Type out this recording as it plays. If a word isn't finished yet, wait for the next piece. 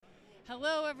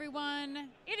Hello, everyone.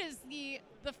 It is the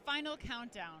final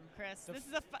countdown, Chris. This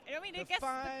is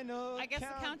I guess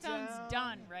the countdown's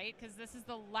done, right? Because this is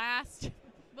the last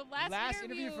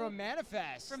interview from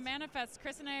Manifest. From Manifest.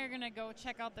 Chris and I are going to go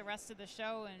check out the rest of the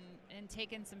show and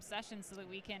take in some sessions so that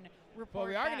we can report. But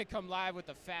we are going to come live with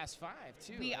the Fast Five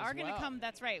too. We are going to come.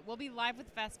 That's right. We'll be live with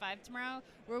the Fast Five tomorrow,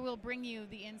 where we'll bring you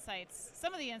the insights,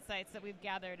 some of the insights that we've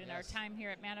gathered in our time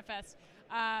here at Manifest.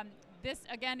 This,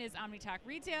 again, is OmniTalk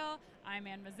Retail. I'm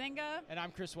Ann Mazenga. And I'm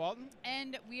Chris Walton.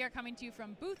 And we are coming to you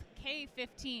from booth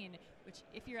K15, which,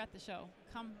 if you're at the show,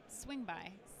 come swing by,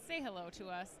 say hello to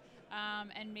us,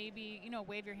 and maybe,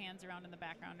 wave your hands around in the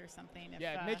background or something.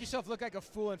 Make yourself look like a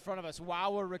fool in front of us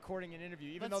while we're recording an interview,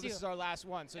 even though this is our last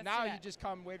one. So now you just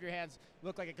come, wave your hands,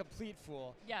 look like a complete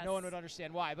fool. Yes. No one would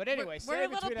understand why. But anyway, we're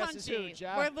standing between us is who,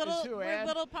 Jeff? We're a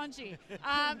little punchy.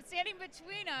 Standing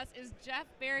between us is Jeff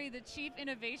Berry, the Chief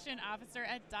Innovation Officer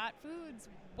at Dot Foods.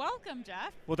 Welcome,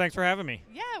 Jeff. Well, thanks for having me.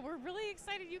 Yeah, we're really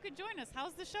excited you could join us.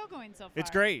 How's the show going so far?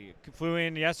 It's great. Flew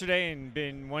in yesterday and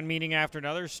been one meeting after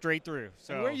another straight through.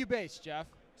 So and where are you based, Jeff?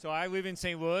 So I live in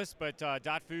St. Louis, but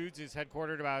Dot Foods is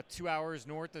headquartered about 2 hours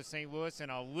north of St. Louis in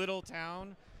a little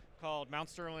town called Mount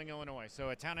Sterling, Illinois. So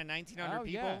a town of 1,900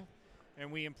 people,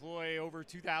 and we employ over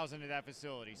 2,000 at that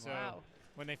facility. So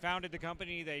when they founded the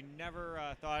company, they never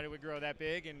thought it would grow that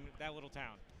big in that little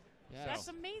town. Yeah. That's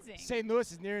amazing. St. Louis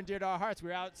is near and dear to our hearts. We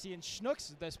were out seeing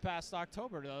Schnucks this past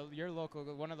October,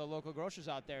 one of the local grocers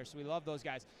out there, so we love those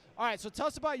guys. All right, so tell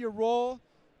us about your role.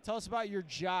 Tell us about your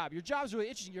job. Your job's really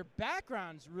interesting. Your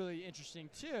background's really interesting,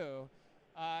 too.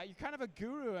 You're kind of a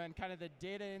guru in kind of the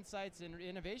data insights and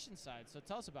innovation side, so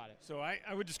tell us about it. So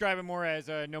I would describe it more as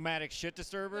a nomadic shit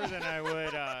disturber than I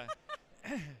would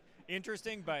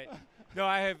interesting, but no,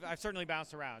 I've certainly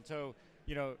bounced around. So,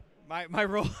 my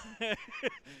role,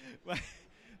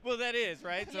 well, that is,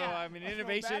 right? So I'm an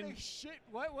innovation. Nomadic shit,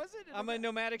 what was it? I'm a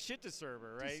nomadic shit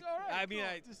disturber, right? All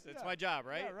right, that's my job,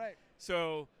 right? Yeah, right.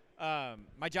 So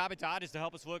my job at Dot is to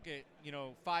help us look at,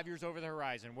 5 years over the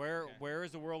horizon. Where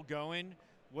is the world going?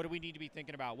 What do we need to be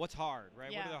thinking about? What's hard,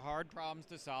 right? Yeah. What are the hard problems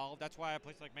to solve? That's why a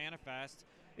place like Manifest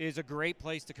is a great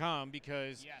place to come,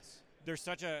 because there's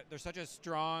such a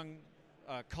strong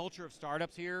culture of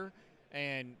startups here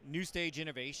and new stage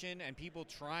innovation and people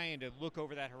trying to look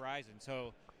over that horizon.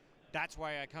 So that's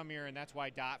why I come here, and that's why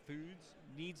Dot Foods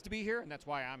needs to be here, and that's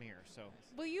why I'm here. So,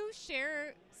 will you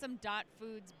share some Dot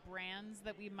Foods brands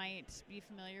that we might be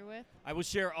familiar with? I will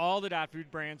share all the Dot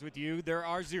Food brands with you. There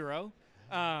are zero,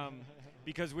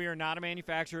 because we are not a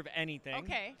manufacturer of anything.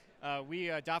 Okay.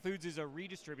 Dot Foods is a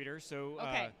redistributor, so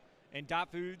and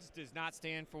Dot Foods does not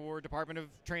stand for Department of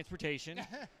Transportation.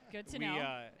 Good to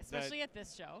know, especially at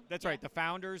this show. That's right. The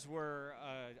founders were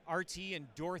RT and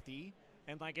Dorothy,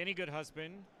 and like any good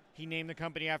husband, he named the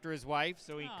company after his wife,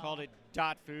 so he called it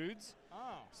Dot Foods. Oh.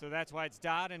 So that's why it's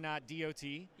Dot and not DOT.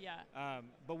 Yeah.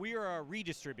 But we are a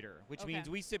redistributor, which means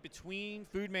we sit between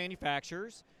food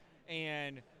manufacturers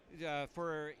and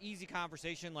for easy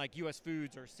conversation like U.S.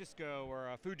 Foods or Cisco or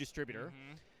a food distributor.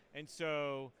 Mm-hmm. And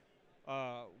so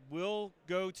we'll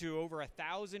go to over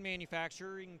 1,000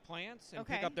 manufacturing plants and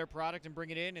pick up their product and bring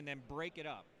it in and then break it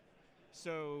up.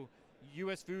 So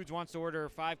U.S. Foods wants to order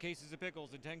 5 cases of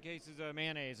pickles and 10 cases of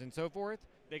mayonnaise and so forth.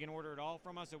 They can order it all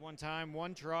from us at one time,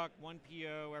 one truck, one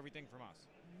PO, everything from us.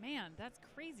 Man, that's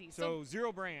crazy. So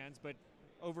 0 brands, but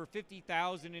over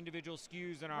 50,000 individual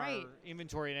SKUs in our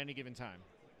inventory at any given time.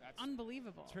 That's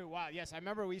unbelievable. It's pretty wild. Yes, I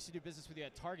remember we used to do business with you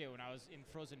at Target when I was in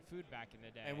frozen food back in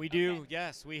the day. And we do,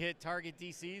 yes. We hit Target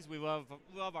DCs. We love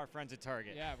our friends at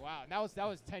Target. Yeah, wow. That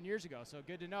was 10 years ago, so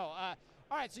good to know.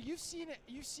 All right, so you've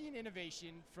seen innovation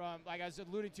from, like I was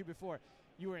alluding to before.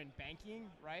 You were in banking,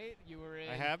 right? You were in.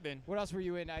 I have been. What else were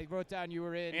you in? I wrote down you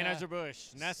were in.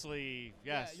 Anheuser-Busch, Nestle,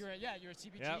 yes. You're at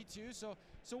CPG too. So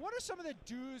what are some of the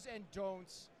do's and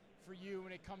don'ts for you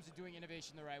when it comes to doing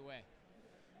innovation the right way?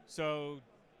 So,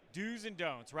 do's and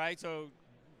don'ts, right? So,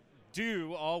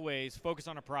 do always focus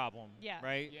on a problem,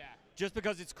 right? Yeah. Just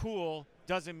because it's cool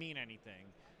doesn't mean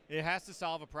anything. It has to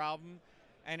solve a problem,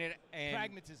 and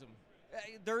pragmatism.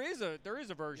 There is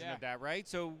a version of that, right?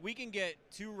 So we can get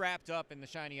too wrapped up in the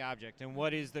shiny object and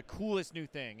what is the coolest new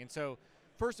thing. And so,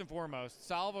 first and foremost,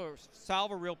 solve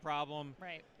a real problem,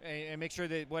 right? And make sure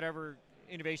that whatever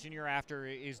innovation you're after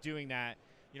is doing that.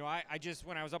 I just,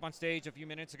 when I was up on stage a few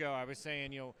minutes ago, I was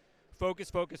saying,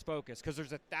 focus, because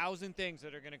there's 1,000 things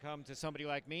that are going to come to somebody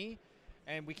like me,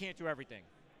 and we can't do everything.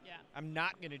 Yeah. I'm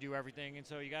not going to do everything, and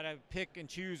so you got to pick and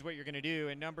choose what you're going to do.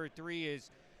 And number 3 is,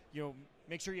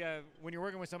 make sure you have, when you're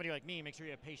working with somebody like me, make sure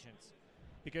you have patience.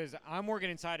 because I'm working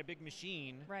inside a big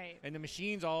machine, Right. and the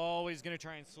machine's always going to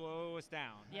try and slow us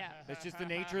down. Yeah. That's just the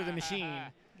nature of the machine.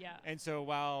 Yeah. And so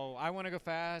while I want to go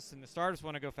fast and the startups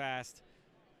want to go fast,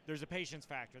 there's a patience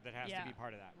factor that has to be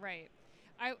part of that. Right.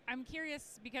 I'm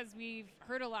curious because we've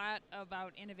heard a lot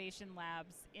about innovation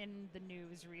labs in the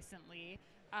news recently.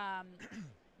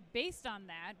 Based on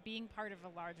that, being part of a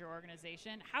larger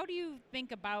organization, how do you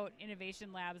think about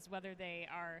innovation labs, whether they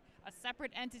are a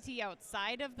separate entity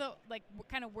outside of the, like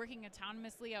kind of working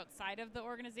autonomously outside of the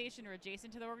organization or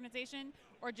adjacent to the organization,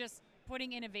 or just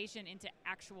putting innovation into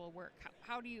actual work?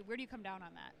 Where do you come down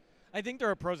on that? I think there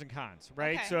are pros and cons,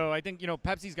 right? Okay. So I think,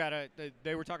 Pepsi's got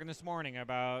they were talking this morning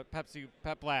about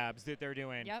Pep Labs that they're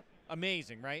doing. Yep.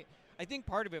 Amazing, right? I think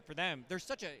part of it for them, there's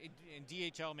such and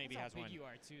DHL maybe has one. Big you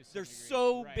are too. They're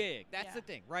so right. big. That's Yeah. the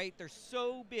thing, right? They're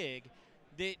so big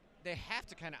that they have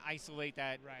to kind of isolate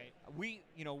that. Right.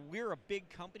 We're a big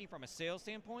company from a sales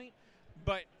standpoint,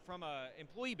 but from a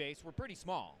employee base, we're pretty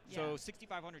small. Yeah. So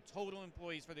 6,500 total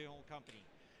employees for the whole company.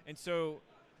 And so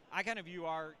I kind of view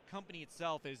our company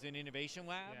itself as an innovation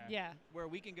lab Yeah. where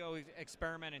we can go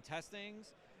experiment and test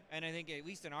things. And I think at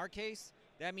least in our case,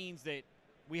 that means that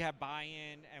we have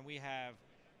buy-in and we have,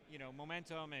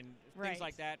 momentum and things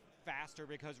like that faster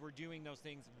because we're doing those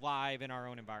things live in our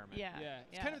own environment. Yeah. Yeah.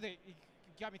 It's kind of it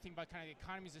got me thinking about kind of the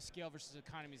economies of scale versus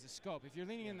economies of scope. If you're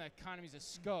leaning in the economies of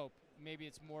scope, maybe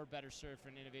it's more better served for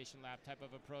an innovation lab type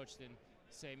of approach than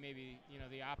say maybe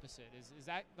the opposite. Is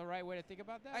that the right way to think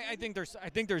about that? I think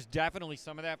there's definitely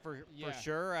some of that for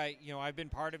sure. I've been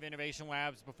part of innovation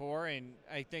labs before, and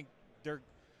I think they're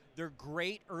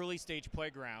great early stage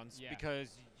playgrounds because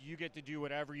you get to do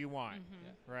whatever you want,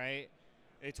 right?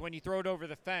 It's when you throw it over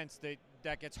the fence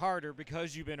that gets harder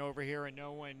because you've been over here and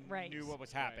no one knew what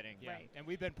was happening. Right. Yeah. Right. And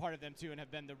we've been part of them too and have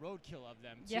been the roadkill of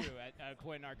them too at a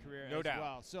point in our career No as doubt.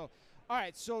 well. So, all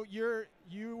right, so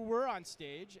you were on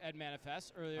stage at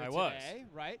Manifest earlier today,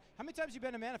 right? How many times have you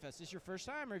been to Manifest? Is this your first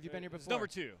time or have you been here before? Number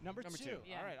two. Number two.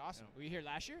 Yeah. All right, awesome. Were you here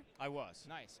last year? I was.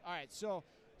 Nice. All right, so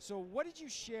what did you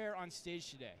share on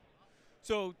stage today?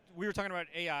 So we were talking about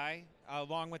AI,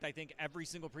 along with I think every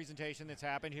single presentation that's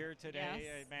happened here today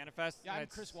at Manifest. Yeah, I'm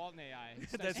Chris Walton AI.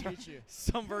 It's nice That's to meet you.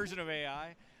 some version of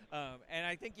AI. And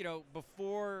I think,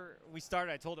 before we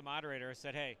started, I told the moderator, I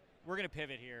said, hey, we're going to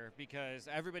pivot here because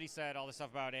everybody said all this stuff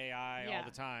about AI all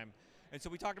the time. And so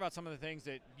we talked about some of the things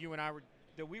that you and I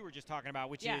we were just talking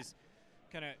about, which is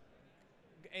kind of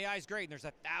AI is great and there's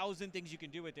 1,000 things you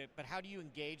can do with it, but how do you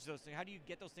engage those things? How do you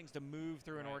get those things to move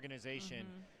through an organization?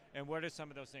 And what are some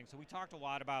of those things? So we talked a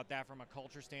lot about that from a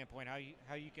culture standpoint,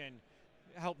 how you can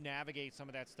help navigate some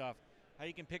of that stuff, how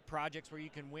you can pick projects where you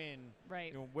can win.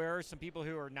 Right. Where are some people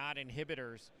who are not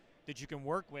inhibitors that you can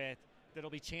work with that'll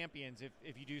be champions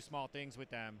if you do small things with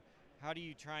them? How do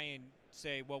you try and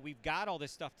say, well, we've got all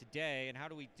this stuff today, and how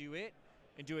do we do it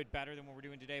and do it better than what we're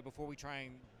doing today before we try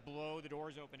and blow the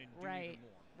doors open and do even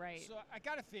more? Right. So I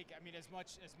got to think, as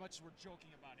much as we're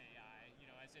joking about AI,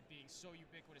 as it being so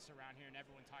ubiquitous around here and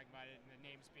everyone talking about it and the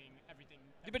names being everything.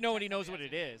 But nobody knows what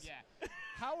it is. Yeah.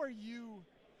 How are you,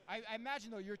 I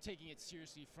imagine though you're taking it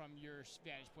seriously from your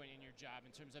vantage point in your job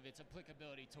in terms of its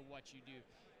applicability to what you do.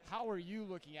 How are you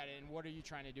looking at it and what are you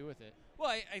trying to do with it? Well,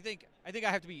 I think you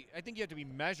have to be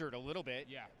measured a little bit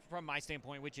from my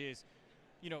standpoint, which is,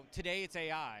 today it's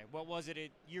AI. What was it a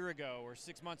year ago or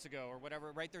 6 months ago or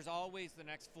whatever, right? There's always the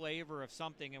next flavor of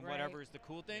something and whatever is the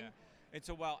cool thing. Yeah. And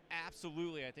so while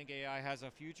absolutely I think AI has a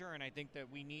future and I think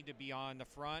that we need to be on the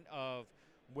front of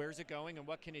where's it going and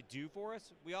what can it do for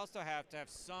us, we also have to have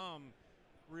some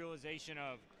realization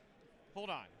of, hold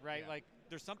on, right? Yeah. Like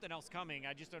there's something else coming.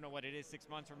 I just don't know what it is 6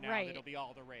 months from now. Right. It'll be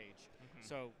all the rage.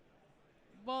 So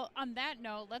well, on that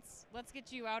note, let's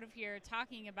get you out of here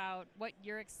talking about what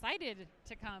you're excited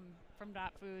to come from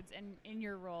Dot Foods and in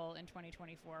your role in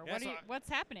 2024. Yeah, What's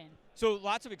happening? So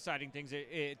lots of exciting things.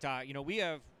 We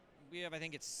have I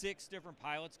think it's 6 different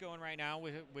pilots going right now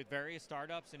with various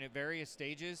startups and at various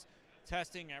stages,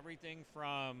 testing everything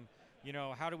from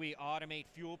how do we automate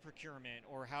fuel procurement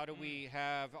or how do we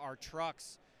have our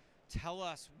trucks tell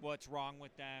us what's wrong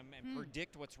with them and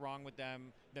predict what's wrong with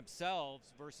them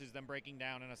themselves versus them breaking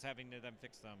down and us having to then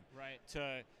fix them. Right.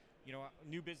 To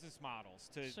new business models,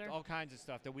 to all kinds of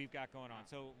stuff that we've got going on.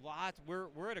 So lots.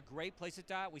 We're at a great place at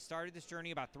Dot. We started this journey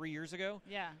about 3 years ago.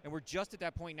 Yeah. And we're just at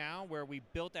that point now where we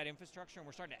built that infrastructure and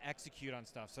we're starting to execute on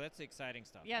stuff. So that's the exciting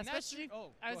stuff. Yeah, And especially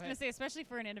I was going to say. say, especially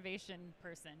for an innovation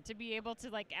person, to be able to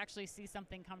actually see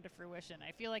something come to fruition.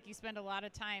 I feel like you spend a lot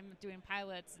of time doing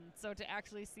pilots, and so to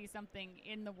actually see something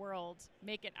in the world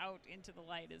make it out into the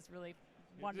light is really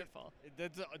wonderful.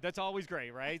 That's always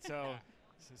great, right? So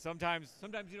So sometimes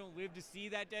you don't live to see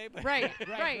that day, but Right. but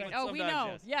Oh, we know.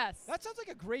 sometimes Yes. That sounds like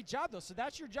a great job, though. So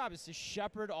that's your job, is to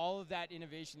shepherd all of that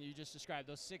innovation that you just described,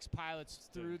 those 6 pilots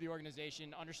through the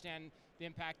organization, understand the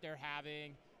impact they're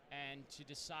having, and to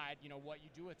decide, what you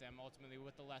do with them ultimately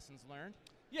with the lessons learned.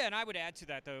 Yeah, and I would add to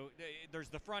that, though, there's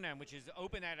the front end, which is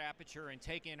open that aperture and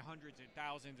take in hundreds and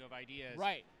thousands of ideas.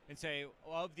 Right. And say,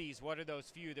 of these, what are those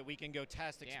few that we can go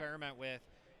test, experiment with,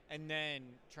 and then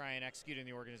try and execute in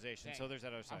the organization. Dang. So there's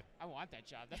that other side. I want that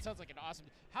job. That sounds like an awesome.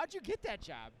 How'd you get that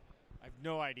job? I have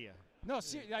no idea. No,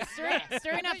 seriously.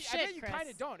 Stirring up shit, I bet you Chris. kind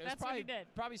of don't. It That's was what he did.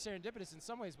 probably serendipitous in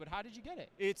some ways, but how did you get it?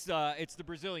 It's the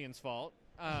Brazilians' fault.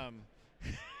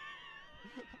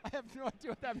 I have no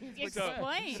idea what that means.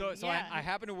 Explain. So yeah. I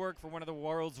happen to work for one of the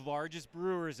world's largest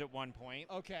brewers at one point.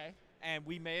 Okay. And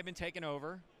we may have been taken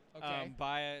over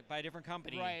by a different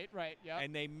company. Right, yeah.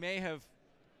 And they may have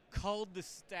culled the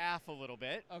staff a little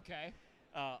bit. Okay.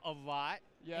 A lot.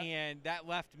 Yeah. And that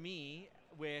left me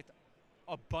with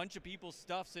a bunch of people's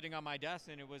stuff sitting on my desk,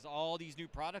 and it was all these new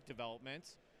product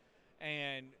developments,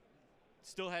 and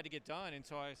still had to get done. And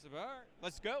so I said, all right,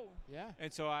 let's go. Yeah.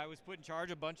 And so I was put in charge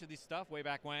of a bunch of this stuff way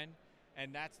back when,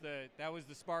 and that was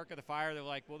the spark of the fire. They're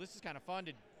like, well, this is kind of fun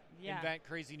to invent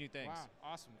crazy new things.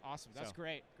 Wow, awesome. That's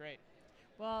great.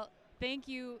 Well, thank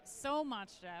you so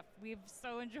much, Jeff. We've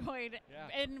so enjoyed,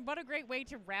 and what a great way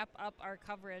to wrap up our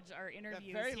coverage, our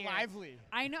interviews. Very here. lively.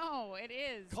 I know, it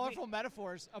is. Colorful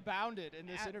metaphors abounded in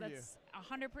this interview. That's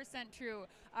 100% true.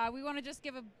 We want to just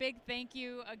give a big thank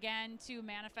you again to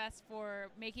Manifest for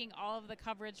making all of the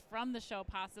coverage from the show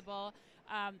possible.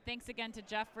 Thanks again to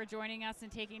Jeff for joining us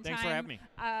and taking Thanks for time having me.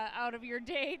 Out of your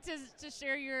day to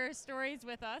share your stories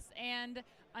with us. And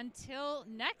until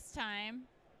next time,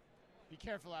 be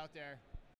careful out there.